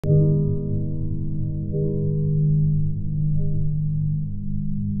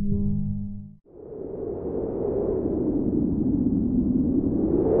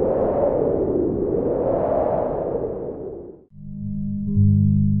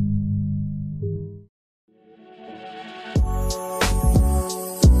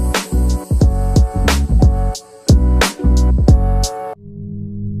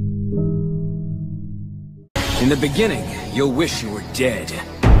the beginning, you'll wish you were dead.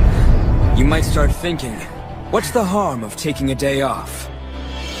 You might start thinking, what's the harm of taking a day off?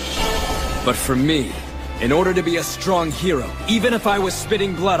 But for me, in order to be a strong hero, even if I was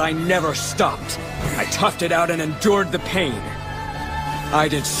spitting blood, I never stopped. I toughed it out and endured the pain. I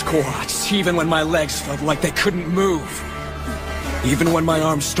did squats, even when my legs felt like they couldn't move. Even when my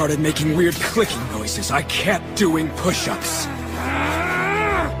arms started making weird clicking noises, I kept doing push-ups.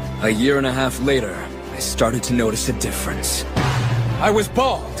 A year and a half later, I started to notice a difference. I was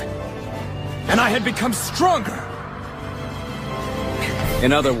bald, and I had become stronger.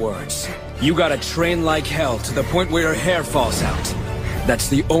 In other words, you gotta train like hell to the point where your hair falls out. That's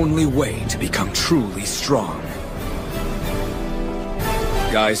the only way to become truly strong.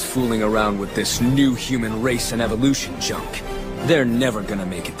 Guys fooling around with this new human race and evolution junk, they're never gonna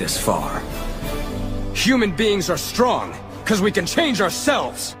make it this far. Human beings are strong, 'cause we can change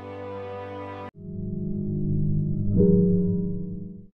ourselves!